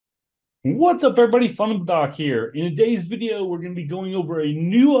What's up, everybody? Fun Doc here. In today's video, we're going to be going over a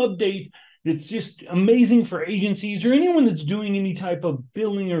new update that's just amazing for agencies or anyone that's doing any type of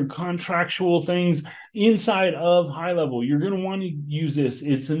billing or contractual things inside of Highlevel. You're going to want to use this.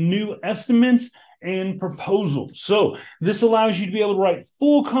 It's a new estimates and proposals. So this allows you to be able to write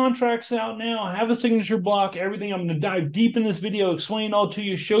full contracts out now, have a signature block, everything. I'm going to dive deep in this video, explain it all to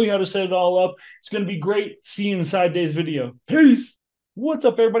you, show you how to set it all up. It's going to be great. See you inside today's video. Peace. What's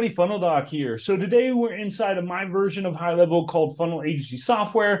up, everybody? Funnel Doc here. So today we're inside of my version of Highlevel called Funnel Agency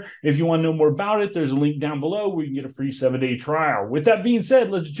Software. If you want to know more about it, there's a link down below where you can get a free 7-day trial. With that being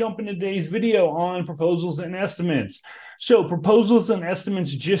said, let's jump into today's video on proposals and estimates. So proposals and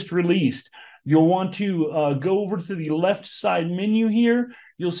estimates just released. You'll want to go over to the left side menu here.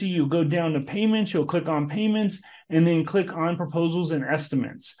 You'll go down to payments. You'll click on payments and then click on proposals and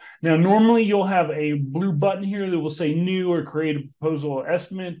estimates. Now, normally you'll have a blue button here that will say new or create a proposal or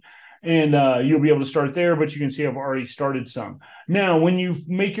estimate, and you'll be able to start there, but you can see I've already started some. Now, when you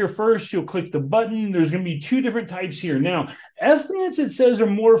make your first, you'll click the button. There's going to be two different types here. Now, estimates, it says, are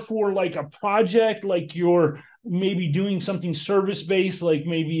more for like a project, like you're maybe doing something service-based, like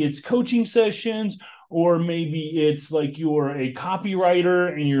maybe it's coaching sessions, or maybe it's like you're a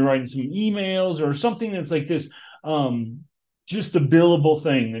copywriter and you're writing some emails or something that's like this, just a billable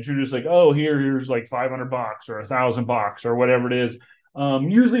thing that you're just like, oh, here's like $500 or $1,000 or whatever it is.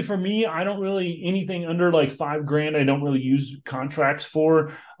 Usually for me, I don't really anything under like $5,000. I don't really use contracts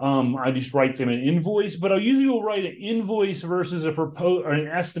for. I just write them an invoice, but I usually will write an invoice versus a propose or an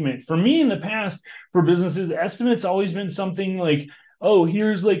estimate. For me in the past, for businesses, estimates always been something like, oh,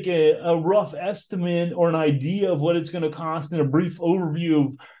 here's like a rough estimate or an idea of what it's going to cost and a brief overview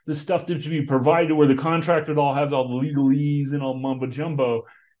of the stuff that should be provided, where the contract would all have all the legalese and all mumbo jumbo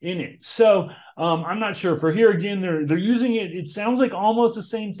in it. So I'm not sure. For here again, they're using it. It sounds like almost the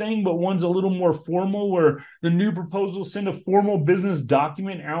same thing, but one's a little more formal, where the new proposals send a formal business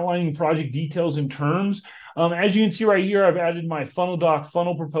document outlining project details and terms. As you can see right here, I've added my funnel doc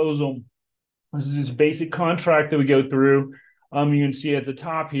funnel proposal. This is just basic contract that we go through. You can see at the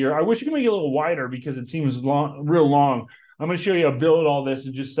top here. I wish you could make it a little wider because it seems real long. I'm going to show you how to build all this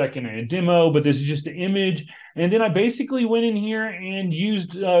in just a second in a demo, but this is just the image. And then I basically went in here and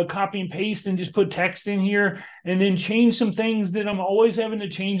used copy and paste and just put text in here and then change some things that I'm always having to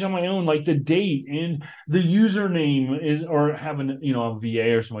change on my own, like the date and the username is, or having, a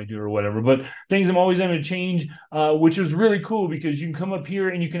VA or somebody do or whatever, but things I'm always having to change, which is really cool because you can come up here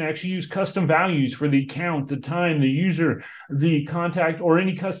and you can actually use custom values for the account, the time, the user, the contact, or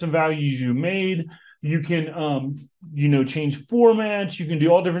any custom values you made. You can, change formats. You can do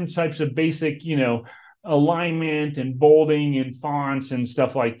all different types of basic, alignment and bolding and fonts and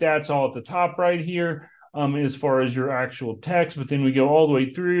stuff like that. It's all at the top right here, as far as your actual text. But then we go all the way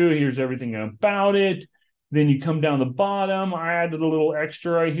through. Here's everything about it. Then you come down the bottom. I added a little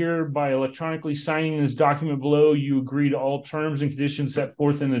extra right here. By electronically signing this document below, you agree to all terms and conditions set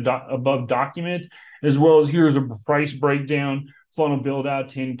forth in the above document, as well as here's a price breakdown. Funnel build out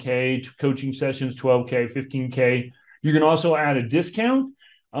 10K, coaching sessions 12K, 15K. You can also add a discount.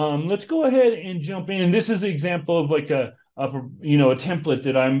 Let's go ahead and jump in. And this is the example of like a template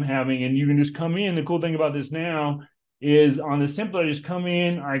that I'm having. And you can just come in. The cool thing about this now is on this template, I just come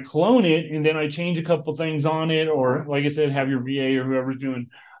in, I clone it, and then I change a couple things on it. Or like I said, have your VA or whoever's doing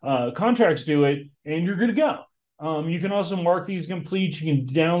contracts do it, and you're good to go. You can also mark these complete. You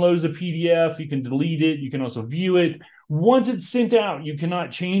can download as a PDF. You can delete it. You can also view it. Once it's sent out, you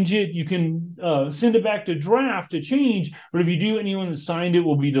cannot change it. You can send it back to draft to change, but if you do, anyone that signed it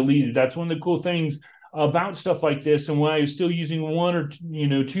will be deleted. That's one of the cool things about stuff like this. And when I was still using one or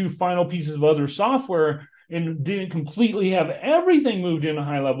two final pieces of other software and didn't completely have everything moved into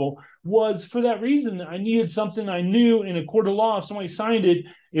Highlevel, was for that reason. I needed something I knew in a court of law. If somebody signed it,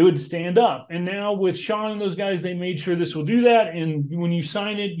 it would stand up. And now with Sean and those guys, they made sure this will do that. And when you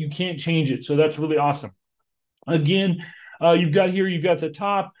sign it, you can't change it. So that's really awesome. Again, you've got the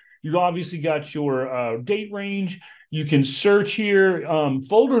top. You've obviously got your date range. You can search here.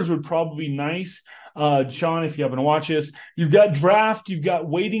 Folders would probably be nice. Sean, if you happen to watch this, you've got draft, you've got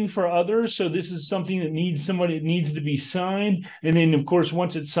waiting for others. So this is something that needs to be signed. And then of course,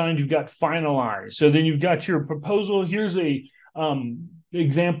 once it's signed, you've got finalized. So then you've got your proposal. Here's a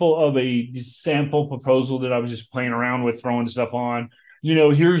example of a sample proposal that I was just playing around with, throwing stuff on.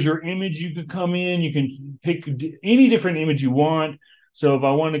 Here's your image. You could come in, you can pick any different image you want. So if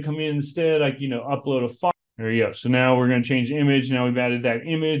I want to come in instead, I upload a file. There you go. So now we're going to change the image. Now we've added that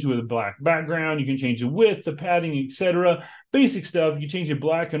image with a black background. You can change the width, the padding, etc. Basic stuff. You can change it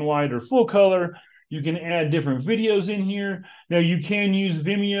black and white or full color. You can add different videos in here. Now you can use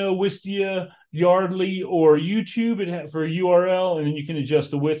Vimeo, Wistia, Yardley, or YouTube for URL, and then you can adjust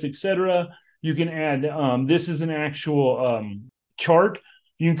the width, etc. You can add, this is an actual chart.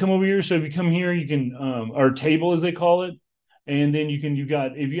 You can come over here. So if you come here, you can, or table as they call it. And then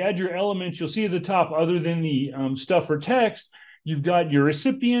if you add your elements, you'll see at the top, other than the stuff for text, you've got your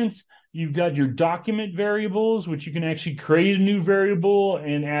recipients, you've got your document variables, which you can actually create a new variable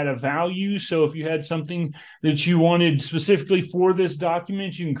and add a value. So if you had something that you wanted specifically for this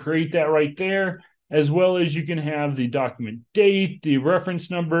document, you can create that right there, as well as you can have the document date, the reference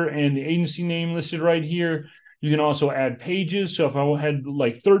number, and the agency name listed right here. You can also add pages. So if I had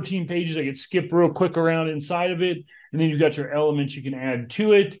like 13 pages, I could skip real quick around inside of it. And then you've got your elements you can add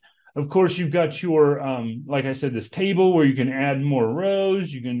to it. Of course, you've got your, like I said, this table where you can add more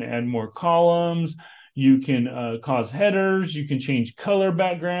rows, you can add more columns, you can cause headers, you can change color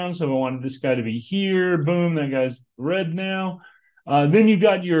background. So if I wanted this guy to be here, boom, that guy's red now. Then you've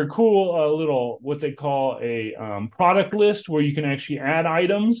got your cool little, what they call a product list, where you can actually add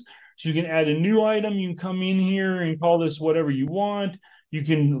items. So you can add a new item. You can come in here and call this whatever you want. You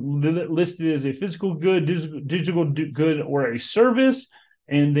can list it as a physical good, digital good, or a service.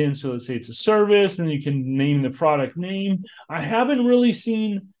 And then, so let's say it's a service, and you can name the product name. I haven't really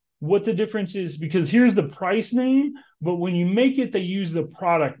seen what the difference is, because here's the price name, but when you make it, they use the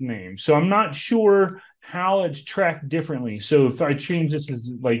product name. So I'm not sure how it's tracked differently. So if I change this as,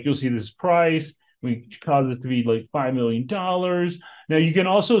 like, you'll see this price, we cause this to be like $5 million. Now you can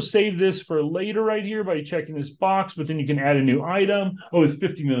also save this for later right here by checking this box, but then you can add a new item. Oh, it's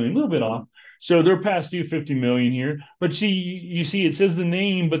 50 million, a little bit off. So they're past due 50 million here. But see, you see it says the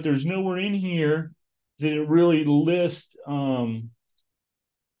name, but there's nowhere in here that it really lists anything.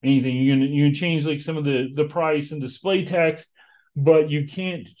 You can change like some of the price and display text, but you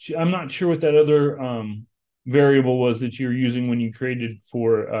can't, I'm not sure what that other variable was that you're using when you created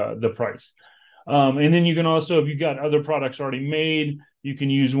for the price. And then you can also, if you've got other products already made, you can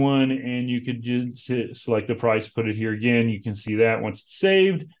use one, and you could just select the price, put it here again. You can see that once it's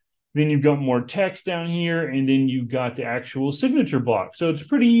saved. Then you've got more text down here, and then you've got the actual signature block. So it's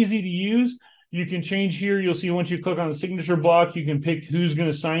pretty easy to use. You can change here. You'll see once you click on the signature block, you can pick who's going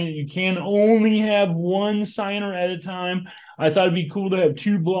to sign it. You can only have one signer at a time. I thought it'd be cool to have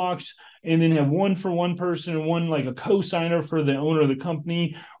 2 blocks, and then have one for one person and one like a co-signer for the owner of the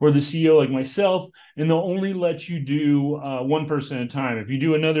company or the CEO like myself. And they'll only let you do one person at a time. If you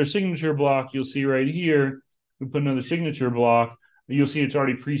do another signature block, you'll see right here, we put another signature block, you'll see it's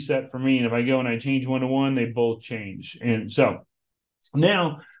already preset for me. And if I go and I change one to one, they both change. And so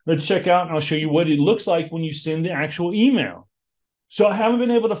now let's check out, and I'll show you what it looks like when you send the actual email. So I haven't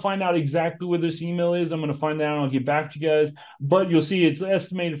been able to find out exactly what this email is. I'm going to find out, and I'll get back to you guys. But you'll see it's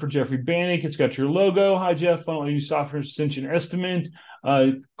estimated for Jeffrey Bannock. It's got your logo. Hi, Jeff. Funnel Agency Software Ascension estimate.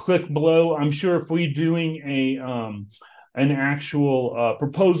 Click below. I'm sure if we're doing an actual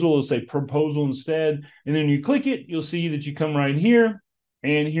proposal, let's say proposal instead, and then you click it, you'll see that you come right here.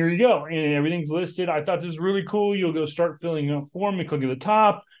 And here you go. And everything's listed. I thought this was really cool. You'll go start filling out form and click at the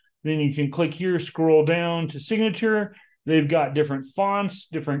top. Then you can click here, scroll down to signature. They've got different fonts,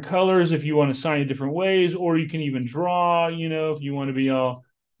 different colors if you want to sign it different ways, or you can even draw, you know, if you want to be all,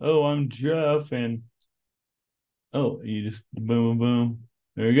 oh, I'm Jeff, and oh, you just boom, boom, boom.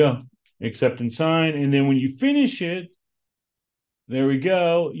 There you go. Accept and sign. And then when you finish it, there we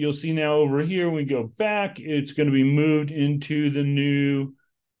go. You'll see now over here, when we go back, it's going to be moved into the new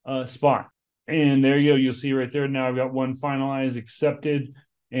spot. And there you go. You'll see right there. Now I've got one finalized, accepted,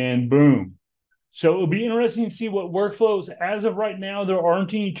 and boom. So it'll be interesting to see what workflows. As of right now, there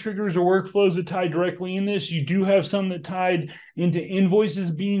aren't any triggers or workflows that tie directly in this. You do have some that tied into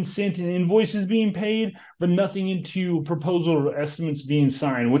invoices being sent and invoices being paid, but nothing into proposal or estimates being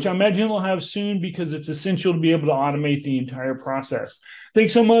signed, which I imagine we'll have soon, because it's essential to be able to automate the entire process.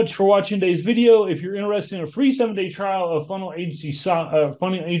 Thanks so much for watching today's video. If you're interested in a free 7-day trial of funnel agency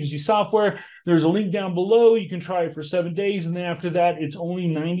software, there's a link down below. You can try it for 7 days, and then after that, it's only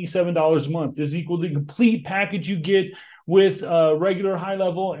 $97 a month. This is equal to the complete package you get with regular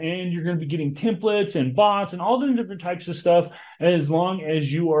HIghlevel, and you're going to be getting templates and bots and all the different types of stuff, as long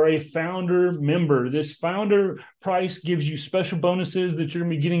as you are a founder member. This founder price gives you special bonuses that you're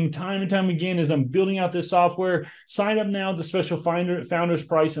going to be getting time and time again as I'm building out this software. Sign up now, the special founder's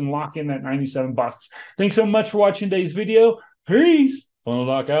price, and lock in that $97. Thanks so much for watching today's video. Peace. Funnel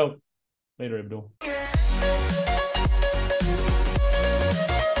Doc out. Later, Abdul.